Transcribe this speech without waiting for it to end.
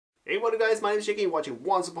Hey, what up guys, my name is Jake and you're watching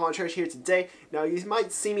Once Upon a Church here today. Now you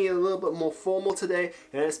might see me a little bit more formal today,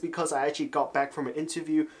 and that's because I actually got back from an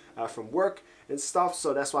interview from work and stuff,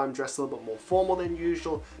 so that's why I'm dressed a little bit more formal than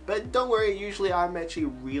usual. But don't worry, usually I'm actually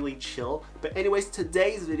really chill. But anyways,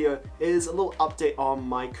 today's video is a little update on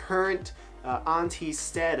my current auntie's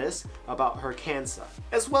status about her cancer,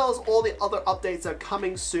 as well as all the other updates that are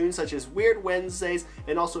coming soon, such as Weird Wednesdays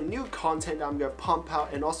and also new content I'm going to pump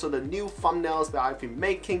out, and also the new thumbnails that I've been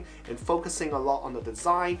making and focusing a lot on the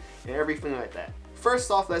design and everything like that. First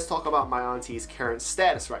off, let's talk about my auntie's current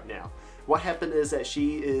status right now. What happened is that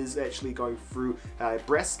she is actually going through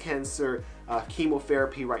breast cancer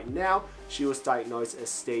chemotherapy right now. She was diagnosed as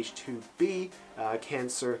stage 2B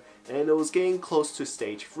cancer, and it was getting close to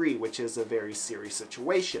stage 3, which is a very serious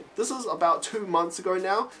situation. This is about 2 months ago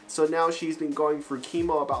now, so now she's been going through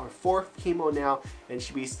chemo, about her 4th chemo now, and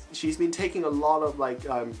she's been taking a lot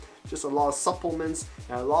of just a lot of supplements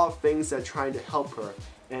and a lot of things that are trying to help her.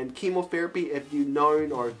 And chemotherapy, if you've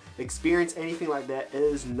known or experienced anything like that,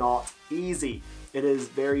 is not easy. It is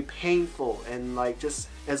very painful, and just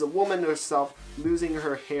as a woman herself, losing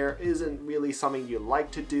her hair isn't really something you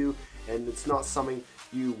like to do, and it's not something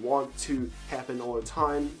you want to happen all the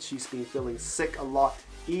time. She's been feeling sick a lot.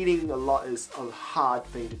 Eating a lot is a hard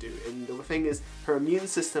thing to do, and the thing is, her immune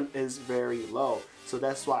system is very low, so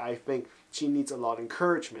that's why I think she needs a lot of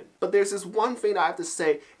encouragement. But there's this one thing I have to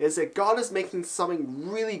say, is that God is making something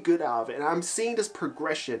really good out of it, and I'm seeing this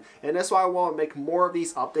progression, and that's why I want to make more of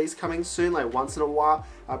these updates coming soon. Like once in a while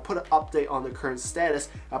I put an update on the current status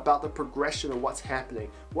about the progression of what's happening.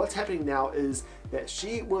 What's happening now is that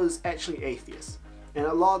she was actually atheist, and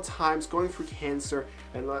a lot of times going through cancer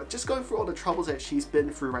and just going through all the troubles that she's been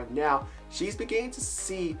through right now, she's beginning to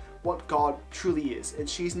see what God truly is, and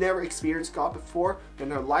she's never experienced God before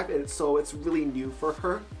in her life, and so it's really new for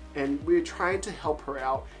her, and we're trying to help her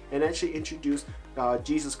out and actually introduce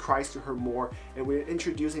Jesus Christ to her more, and we're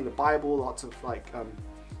introducing the Bible, lots of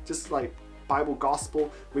just Bible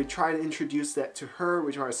gospel. We're trying to introduce that to her.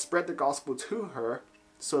 We're trying to spread the gospel to her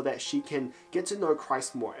so that she can get to know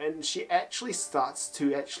Christ more, and she actually starts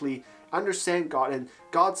to understand God and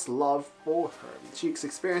God's love for her. She's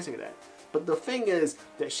experiencing that. But the thing is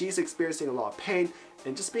that she's experiencing a lot of pain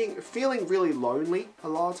and just feeling really lonely a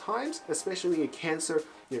lot of times, especially when you have cancer,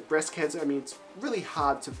 breast cancer. I mean, it's really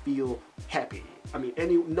hard to feel happy. I mean,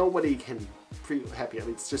 nobody can feel happy. I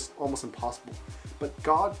mean, it's just almost impossible. But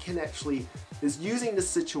God is using this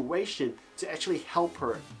situation to actually help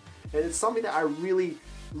her. And it's something that I really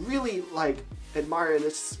admire, and I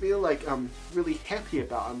just feel I'm really happy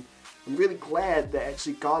about. I'm really glad that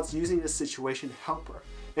actually God's using this situation to help her.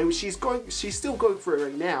 And she's still going for it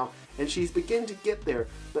right now, and she's beginning to get there.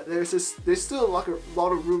 But there's still a lot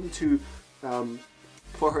of room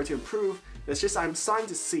for her to improve. It's just I'm starting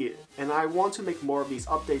to see it, and I want to make more of these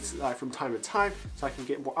updates from time to time, so I can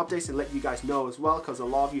get more updates and let you guys know as well, because a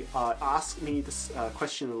lot of you ask me this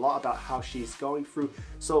question a lot about how she's going through.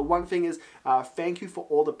 So one thing is, thank you for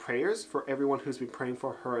all the prayers, for everyone who's been praying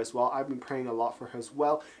for her as well. I've been praying a lot for her as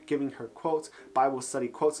well, giving her quotes, Bible study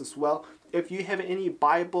quotes as well. If you have any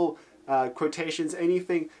Bible quotations,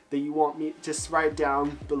 anything that you want me, just write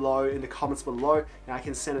down below in the comments below, and I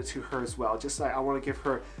can send it to her as well. I want to give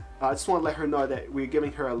her, I just want to let her know that we're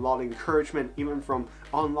giving her a lot of encouragement, even from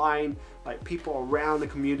online, people around the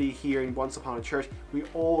community here in Once Upon a Church. We're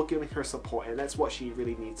all giving her support, and that's what she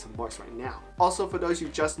really needs the most right now. Also, for those who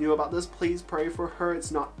just knew about this, please pray for her.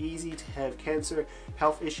 It's not easy to have cancer.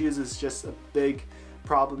 Health issues is just a big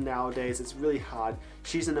problem nowadays. It's really hard.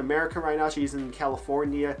 She's in America right now. She's in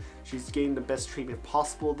California. She's getting the best treatment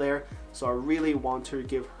possible there. So I really want to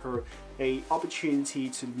give her an opportunity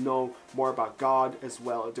to know more about God as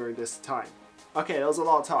well during this time. Okay, that was a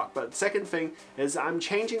lot of talk, but second thing is I'm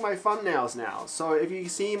changing my thumbnails now. So if you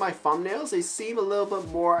see my thumbnails, they seem a little bit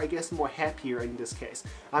more, I guess, more happier in this case.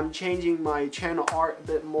 I'm changing my channel art a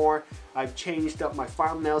bit more. I've changed up my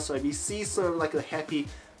thumbnails, so if you see sort of a happy,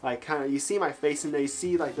 you see my face in there, you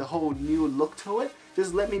see the whole new look to it,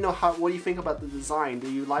 just let me know what do you think about the design. Do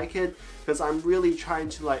you like it? Because I'm really trying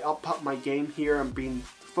to up my game here. I've been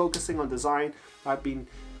focusing on design. I've been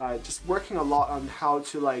just working a lot on how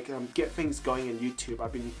to get things going in YouTube.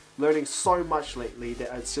 I've been learning so much lately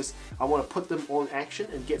that it's just, I want to put them on action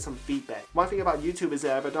and get some feedback. One thing about YouTube is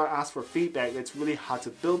that if I don't ask for feedback, it's really hard to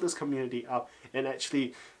build this community up and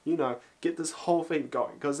actually, get this whole thing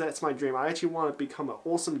going, because that's my dream. I actually want to become an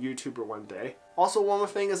awesome YouTuber one day. Also, one more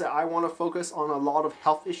thing is that I want to focus on a lot of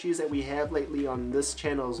health issues that we have lately on this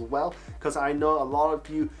channel as well, because I know a lot of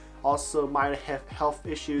you also might have health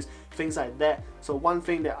issues, things like that. So one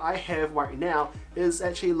thing that I have right now is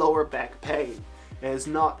actually lower back pain. and it's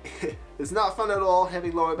not it's not fun at all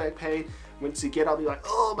having lower back pain. Once you get up, you're like,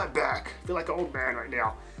 oh, my back, I feel like an old man right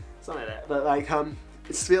now, something like that. But like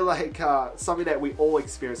it's feel like something that we all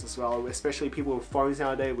experience as well, especially people with phones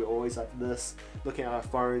nowadays. We're always like this, looking at our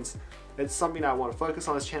phones. It's something that I want to focus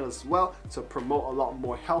on this channel as well, to promote a lot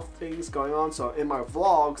more health things going on. So in my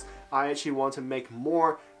vlogs, I actually want to make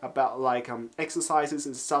more about like exercises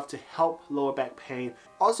and stuff to help lower back pain.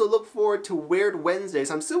 Also look forward to Weird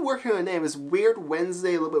Wednesdays. I'm still working on a name. Is Weird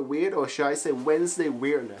Wednesday a little bit weird, or should I say Wednesday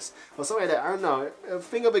Weirdness or something like that? I don't know.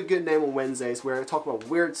 Think of a good name on Wednesdays where I talk about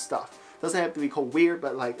weird stuff. Doesn't have to be called weird,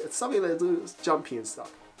 but like it's something that is jumpy and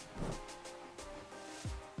stuff.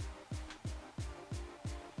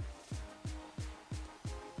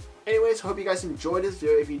 Anyways, I hope you guys enjoyed this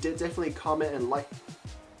video. If you did, definitely comment and like.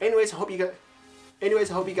 Anyways, I hope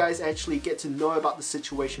you guys actually get to know about the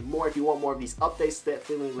situation more. If you want more of these updates,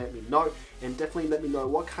 definitely let me know. And definitely let me know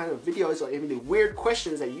what kind of videos or even the weird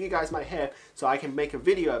questions that you guys might have so I can make a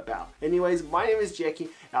video about. Anyways, my name is Jackie.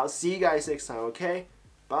 I'll see you guys next time, okay?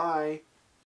 Bye.